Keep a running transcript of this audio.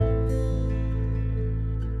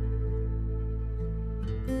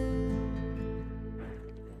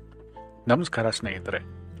ನಮಸ್ಕಾರ ಸ್ನೇಹಿತರೆ.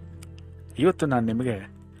 ಇವತ್ತು ನಾನು ನಿಮಗೆ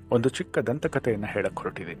ಒಂದು ಚಿಕ್ಕ ದಂತಕಥೆಯನ್ನು ಹೇಳಕ್ಕೆ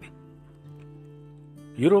ಹೊರಟಿದ್ದೀನಿ.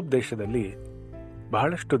 ಯುರೋಪ್ ದೇಶದಲ್ಲಿ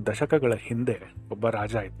ಬಹಳಷ್ಟು ದಶಕಗಳ ಹಿಂದೆ ಒಬ್ಬ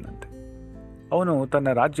ರಾಜ ಇದ್ನಂತೆ. ಅವನು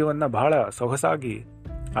ತನ್ನ ರಾಜ್ಯವನ್ನು ಬಹಳ ಸೊಗಸಾಗಿ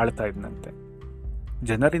ಆಳ್ತಾ ಇದ್ನಂತೆ.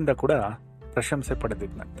 ಜನರಿಂದ ಕೂಡ ಪ್ರಶಂಸೆ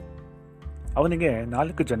ಪಡೆದಿದ್ನಂತೆ. ಅವನಿಗೆ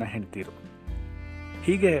 4 ಜನ ಹೆಂಡತಿರು.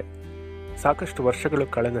 ಹೀಗೆ ಸಾಕಷ್ಟು ವರ್ಷಗಳು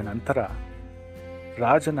ಕಳೆದ ನಂತರ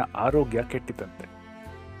ರಾಜನ ಆರೋಗ್ಯ ಕೆಟ್ಟಿತಂತೆ.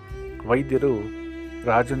 ವೈದ್ಯರು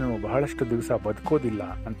ರಾಜನು ಬಹಳಷ್ಟು ದಿವಸ ಬದುಕೋದಿಲ್ಲ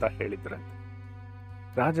ಅಂತ ಹೇಳಿದ್ರಂತೆ.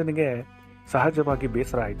 ರಾಜನಿಗೆ ಸಹಜವಾಗಿ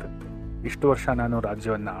ಬೇಸರ ಆಯ್ತಂತೆ. ಇಷ್ಟು ವರ್ಷ ನಾನು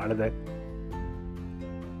ರಾಜ್ಯವನ್ನು ಆಳದೆ,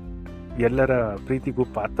 ಎಲ್ಲರ ಪ್ರೀತಿಗೂ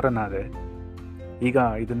ಪಾತ್ರನಾದೆ. ಈಗ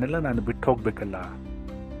ಇದನ್ನೆಲ್ಲ ನಾನು ಬಿಟ್ಟು ಹೋಗ್ಬೇಕಲ್ಲ.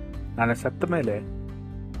 ನಾನು ಸತ್ತ ಮೇಲೆ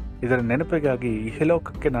ಇದರ ನೆನಪಿಗಾಗಿ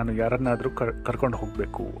ಇಹಲೋಕಕ್ಕೆ ನಾನು ಯಾರನ್ನಾದರೂ ಕರ್ಕೊಂಡು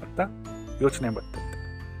ಹೋಗಬೇಕು ಅಂತ ಯೋಚನೆ ಬರ್ತಂತೆ.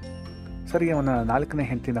 ಸರಿ, ಅವನ 4ನೇ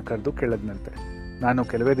ಹೆಂಡತಿನ ಕರೆದು ಕೇಳದ್ನಂತೆ, ನಾನು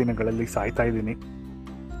ಕೆಲವೇ ದಿನಗಳಲ್ಲಿ ಸಾಯ್ತಾ ಇದ್ದೀನಿ,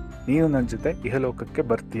 ನೀನು ನನ್ನ ಜೊತೆ ಇಹಲೋಕಕ್ಕೆ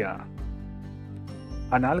ಬರ್ತೀಯಾ?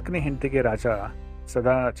 ಆ 4ನೇ ಹೆಂಡತಿಗೆ ರಾಜ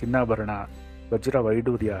ಸದಾ ಚಿನ್ನಾಭರಣ, ವಜ್ರ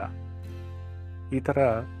ವೈಡೂರ್ಯ ಈ ಥರ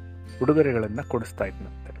ಉಡುಗೊರೆಗಳನ್ನು ಕೊಡಿಸ್ತಾ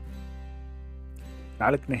ಇದ್ನಂತೆ.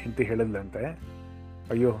 4ನೇ ಹೆಂಡತಿ ಹೇಳಿದ್ಲಂತೆ,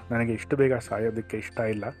 ಅಯ್ಯೋ, ನನಗೆ ಇಷ್ಟು ಬೇಗ ಸಾಯೋದಕ್ಕೆ ಇಷ್ಟ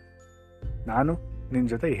ಇಲ್ಲ, ನಾನು ನಿನ್ನ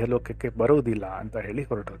ಜೊತೆ ಇಹಲೋಕಕ್ಕೆ ಬರೋದಿಲ್ಲ ಅಂತ ಹೇಳಿ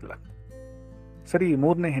ಹೊರಟೋದ್ಲ. ಸರಿ,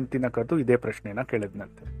 3ನೇ ಹೆಂಡತಿನ ಕರೆದು ಇದೇ ಪ್ರಶ್ನೆನ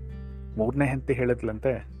ಕೇಳಿದ್ನಂತೆ. 3ನೇ ಹೆಂಡತಿ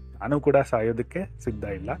ಹೇಳಿದ್ಲಂತೆ, ನಾನು ಕೂಡ ಸಾಯೋದಕ್ಕೆ ಸಿದ್ಧ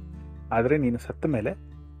ಇಲ್ಲ, ಆದರೆ ನೀನು ಸತ್ತ ಮೇಲೆ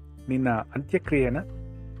ನಿನ್ನ ಅಂತ್ಯಕ್ರಿಯೆನ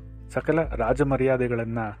ಸಕಲ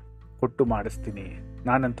ರಾಜಮರ್ಯಾದೆಗಳನ್ನು ಕೊಟ್ಟು ಮಾಡಿಸ್ತೀನಿ,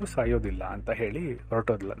 ನಾನಂತೂ ಸಾಯೋದಿಲ್ಲ ಅಂತ ಹೇಳಿ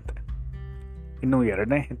ಹೊರಟೋದ್ಲಂತೆ. ಇನ್ನು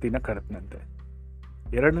 2ನೇ ಹೆಂಡತಿನ ಕರೆದ್ನಂತೆ.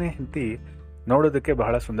 2ನೇ ಹೆಂಡತಿ ನೋಡೋದಕ್ಕೆ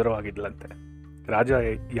ಬಹಳ ಸುಂದರವಾಗಿದ್ಲಂತೆ. ರಾಜ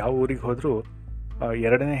ಯಾವ ಊರಿಗೆ ಹೋದ್ರೂ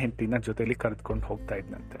 2ನೇ ಹೆಂಡತಿನ ಜೊತೆಲಿ ಕರೆದುಕೊಂಡು ಹೋಗ್ತಾ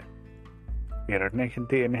ಇದ್ನಂತೆ. 2ನೇ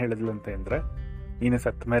ಹೆಂಡತಿ ಏನು ಹೇಳಿದ್ಲಂತೆ ಅಂದರೆ, ನೀನು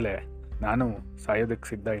ಸತ್ತ ಮೇಲೆ ನಾನು ಸಾಯೋದಕ್ಕೆ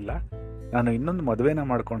ಸಿದ್ಧ ಇಲ್ಲ, ನಾನು ಇನ್ನೊಂದು ಮದುವೆನ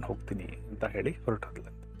ಮಾಡ್ಕೊಂಡು ಹೋಗ್ತೀನಿ ಅಂತ ಹೇಳಿ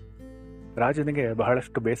ಹೊರಟೋದ್ಲಂತೆ. ರಾಜನಿಗೆ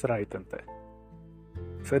ಬಹಳಷ್ಟು ಬೇಸರ ಆಯ್ತಂತೆ.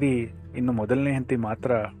 ಸರಿ, ಇನ್ನು 1ನೇ ಹೆಂಡತಿ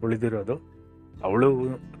ಮಾತ್ರ ಉಳಿದಿರೋದು, ಅವಳು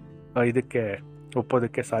ಇದಕ್ಕೆ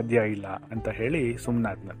ಒಪ್ಪೋದಕ್ಕೆ ಸಾಧ್ಯ ಇಲ್ಲ ಅಂತ ಹೇಳಿ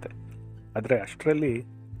ಸುಮ್ಮನಾದ್ನಂತೆ. ಆದರೆ ಅಷ್ಟರಲ್ಲಿ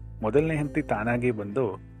 1ನೇ ಹೆಂಡತಿ ತಾನಾಗಿ ಬಂದು,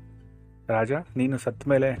 ರಾಜ, ನೀನು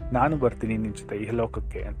ಸತ್ತ ಮೇಲೆ ನಾನು ಬರ್ತೀನಿ ನಿನ್ನ ಜೊತೆ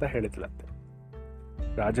ಇಹಲೋಕಕ್ಕೆ ಅಂತ ಹೇಳಿದ್ಲಂತೆ.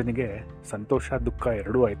 ರಾಜನಿಗೆ ಸಂತೋಷ ದುಃಖ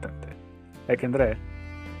ಎರಡೂ ಆಯ್ತಂತೆ. ಯಾಕೆಂದರೆ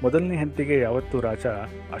 1ನೇ ಹೆಂಡತಿಗೆ ಯಾವತ್ತೂ ರಾಜ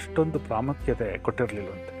ಅಷ್ಟೊಂದು ಪ್ರಾಮುಖ್ಯತೆ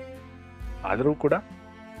ಕೊಟ್ಟಿರಲಿಲ್ಲವಂತೆ. ಆದರೂ ಕೂಡ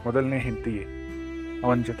 1ನೇ ಹೆಂಡತಿ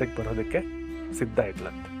ಅವನ ಜೊತೆಗೆ ಬರೋದಕ್ಕೆ ಸಿದ್ಧ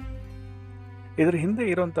ಇದ್ಲಂತೆ. ಇದ್ರ ಹಿಂದೆ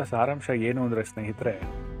ಇರೋಂಥ ಸಾರಾಂಶ ಏನು ಅಂದರೆ ಸ್ನೇಹಿತರೆ,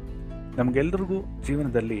 ನಮಗೆಲ್ರಿಗೂ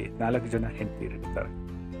ಜೀವನದಲ್ಲಿ 4 ಜನ ಹೆಂಡತಿ ಇರ್ತಾರೆ.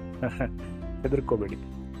 ಹೆದರ್ಕೋಬೇಡಿ.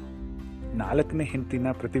 4ನೇ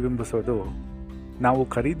ಹೆಂಡತಿನ ಪ್ರತಿಬಿಂಬಿಸೋದು ನಾವು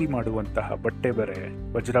ಖರೀದಿ ಮಾಡುವಂತಹ ಬಟ್ಟೆ, ಬೆರೆ,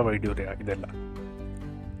 ವಜ್ರ ವೈಡೂರ್ಯ ಇದೆಲ್ಲ.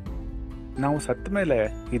 ನಾವು ಸತ್ತ ಮೇಲೆ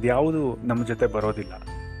ಇದ್ಯಾವುದು ನಮ್ಮ ಜೊತೆ ಬರೋದಿಲ್ಲ.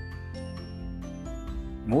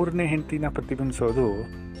 3ನೇ ಹೆಂಡತಿನ ಪ್ರತಿಬಿಂಬಿಸೋದು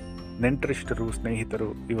ನೆಂಟರಿಷ್ಟರು, ಸ್ನೇಹಿತರು,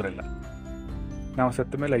 ಇವರೆಲ್ಲ. ನಾವು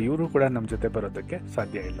ಸತ್ತ ಮೇಲೆ ಇವರು ಕೂಡ ನಮ್ಮ ಜೊತೆ ಬರೋದಕ್ಕೆ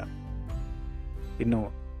ಸಾಧ್ಯ ಇಲ್ಲ. ಇನ್ನು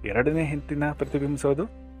 2ನೇ ಹೆಂಡತಿನ ಪ್ರತಿಬಿಂಬಿಸೋದು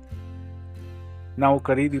ನಾವು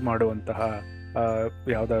ಖರೀದಿ ಮಾಡುವಂತಹ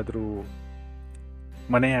ಯಾವುದಾದ್ರೂ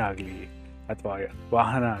ಮನೆ ಆಗಲಿ ಅಥವಾ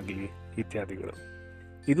ವಾಹನ ಆಗಲಿ ಇತ್ಯಾದಿಗಳು,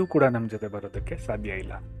 ಇದು ಕೂಡ ನಮ್ಮ ಜೊತೆ ಬರೋದಕ್ಕೆ ಸಾಧ್ಯ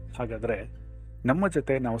ಇಲ್ಲ. ಹಾಗಾದರೆ ನಮ್ಮ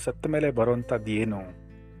ಜೊತೆ ನಾವು ಸತ್ತ ಮೇಲೆ ಬರುವಂಥದ್ದು ಏನು?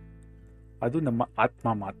 ಅದು ನಮ್ಮ ಆತ್ಮ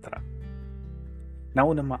ಮಾತ್ರ.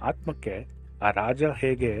 ನಾವು ನಮ್ಮ ಆತ್ಮಕ್ಕೆ ಆ ರಾಜ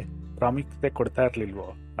ಹೇಗೆ ಪ್ರಾಮುಖ್ಯತೆ ಕೊಡ್ತಾ ಇರಲಿಲ್ವೋ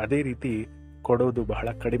ಅದೇ ರೀತಿ ಕೊಡೋದು ಬಹಳ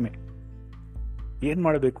ಕಡಿಮೆ. ಏನು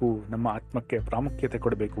ಮಾಡಬೇಕು? ನಮ್ಮ ಆತ್ಮಕ್ಕೆ ಪ್ರಾಮುಖ್ಯತೆ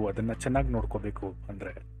ಕೊಡಬೇಕು, ಅದನ್ನು ಚೆನ್ನಾಗಿ ನೋಡ್ಕೋಬೇಕು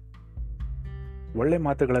ಅಂದರೆ ಒಳ್ಳೆ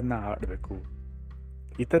ಮಾತುಗಳನ್ನು ಆಡಬೇಕು,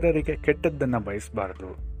 ಇತರರಿಗೆ ಕೆಟ್ಟದ್ದನ್ನು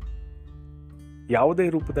ಬಯಸಬಾರದು, ಯಾವುದೇ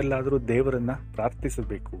ರೂಪದಲ್ಲಾದರೂ ದೇವರನ್ನ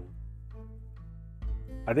ಪ್ರಾರ್ಥಿಸಬೇಕು,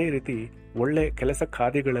 ಅದೇ ರೀತಿ ಒಳ್ಳೆ ಕೆಲಸ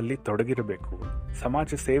ಕಾರ್ಯಗಳಲ್ಲಿ ತೊಡಗಿರಬೇಕು, ಸಮಾಜ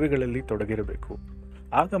ಸೇವೆಗಳಲ್ಲಿ ತೊಡಗಿರಬೇಕು.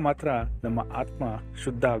 ಆಗ ಮಾತ್ರ ನಮ್ಮ ಆತ್ಮ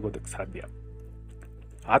ಶುದ್ಧ ಆಗೋದಕ್ಕೆ ಸಾಧ್ಯ.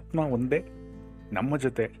 ಆತ್ಮ ಒಂದೇ ನಮ್ಮ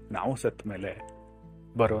ಜೊತೆ ನಾವು ಸತ್ತ ಮೇಲೆ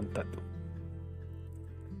ಬರುವಂಥದ್ದು.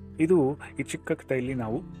 ಇದು ಈ ಚಿಕ್ಕ ಕಥೆಯಲ್ಲಿ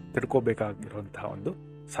ನಾವು ತಿಳ್ಕೋಬೇಕಾಗಿರುವಂತಹ ಒಂದು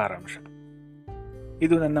ಸಾರಾಂಶ.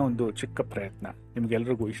 ಇದು ನನ್ನ ಒಂದು ಚಿಕ್ಕ ಪ್ರಯತ್ನ.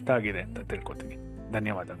 ನಿಮ್ಗೆಲ್ರಿಗೂ ಇಷ್ಟ ಆಗಿದೆ ಅಂತ ತಿಳ್ಕೊತೀನಿ.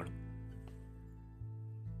 ಧನ್ಯವಾದಗಳು.